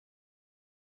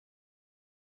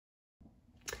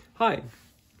Hi.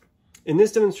 In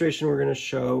this demonstration, we're going to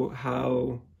show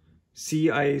how sea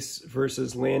ice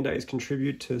versus land ice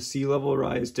contribute to sea level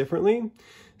rise differently.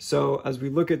 So as we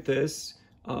look at this,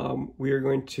 we are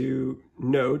going to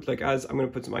note, as I'm going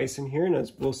to put some ice in here, and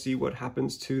as we'll see what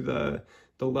happens to the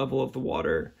level of the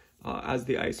water as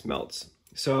the ice melts.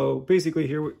 So basically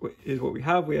here is what we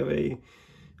have. We have a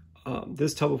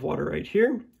this tub of water right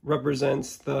here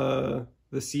represents the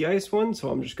sea ice one.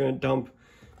 So I'm just going to dump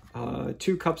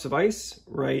 2 cups of ice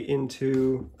right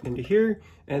into here,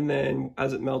 and then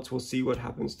as it melts, we'll see what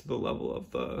happens to the level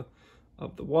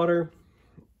of the water.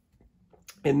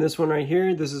 In this one right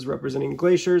here, this is representing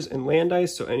glaciers and land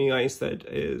ice, so any ice that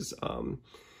is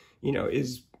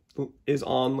is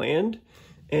on land.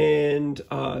 And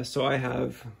so I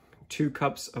have 2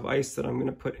 cups of ice that I'm going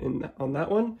to put in on that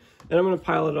one, and I'm going to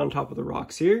pile it on top of the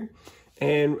rocks here.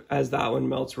 And as that one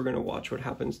melts, we're going to watch what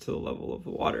happens to the level of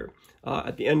the water.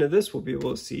 At the end of this, we'll be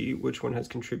able to see which one has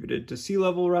contributed to sea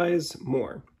level rise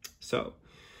more. So,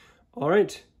 all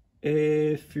right,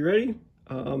 if you're ready,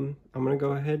 I'm going to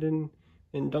go ahead and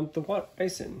dump the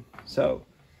ice in. So,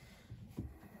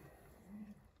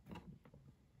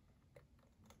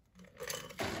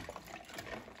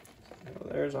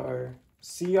 there's our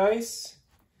sea ice,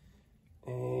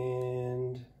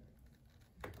 and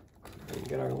we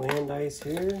get our land ice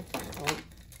here. Oh.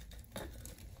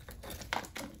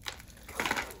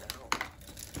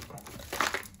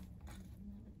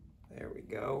 There we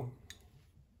go.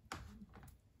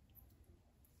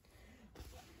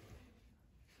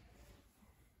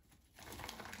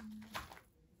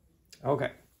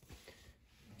 Okay.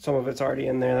 Some of it's already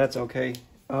in there, that's okay.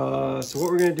 So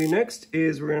what we're going to do next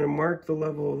is we're going to mark the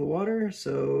level of the water.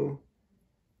 So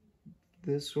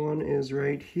this one is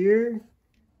right here,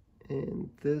 and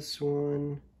this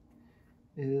one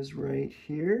is right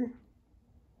here.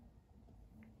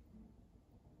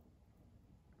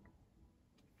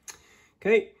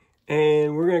 Okay,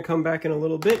 and we're going to come back in a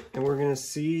little bit and we're going to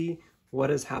see what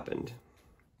has happened.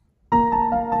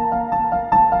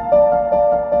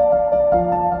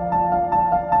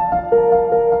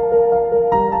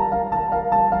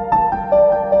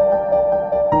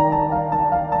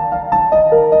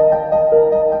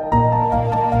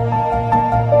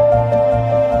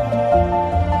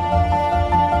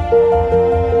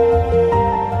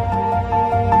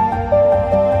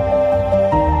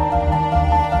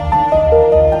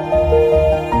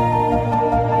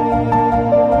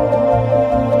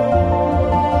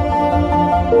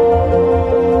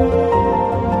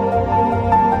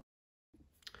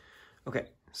 Okay,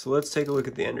 so let's take a look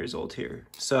at the end result here.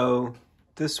 So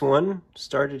this one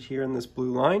started here in this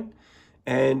blue line,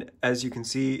 and as you can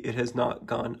see, it has not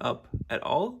gone up at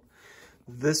all.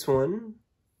 This one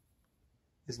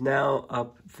is now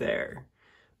up there.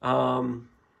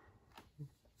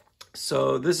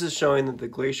 So this is showing that the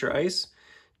glacier ice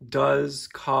does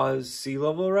cause sea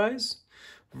level rise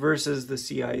versus the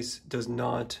sea ice does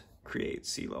not create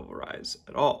sea level rise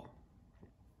at all.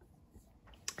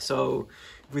 So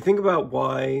if we think about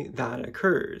why that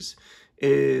occurs,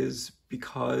 is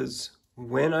because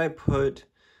when I put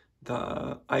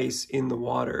the ice in the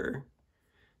water,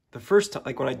 the first time,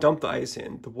 when I dump the ice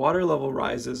in, the water level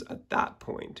rises at that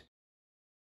point.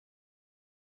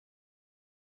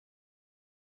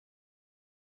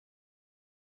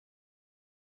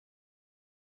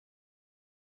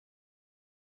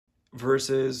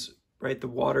 Versus, right, the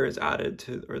water is added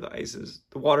to, or the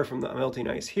water from the melting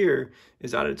ice here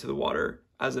is added to the water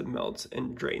as it melts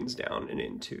and drains down and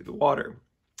into the water.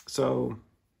 So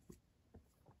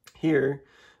here,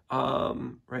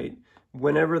 right,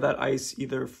 whenever that ice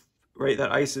that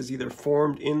ice is either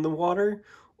formed in the water,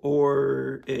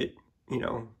 or it,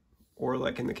 or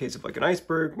like in the case of like an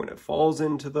iceberg, when it falls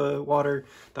into the water,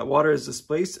 that water is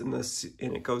displaced and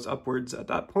it goes upwards at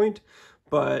that point.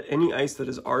 But any ice that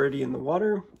is already in the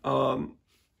water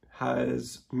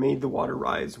has made the water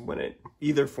rise when it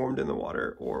either formed in the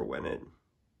water or when it,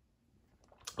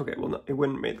 okay, well, no, it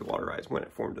wouldn't make the water rise when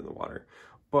it formed in the water,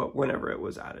 but whenever it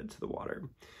was added to the water.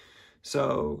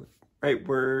 So, right,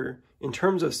 in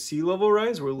terms of sea level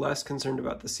rise, we're less concerned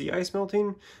about the sea ice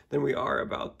melting than we are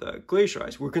about the glacier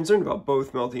ice. We're concerned about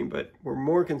both melting, but we're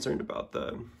more concerned about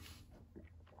the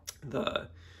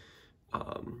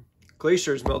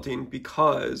glaciers melting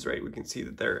because, right, we can see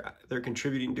that they're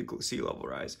contributing to sea level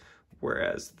rise,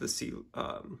 whereas the sea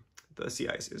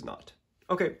ice is not.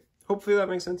 Okay, hopefully that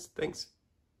makes sense. Thanks.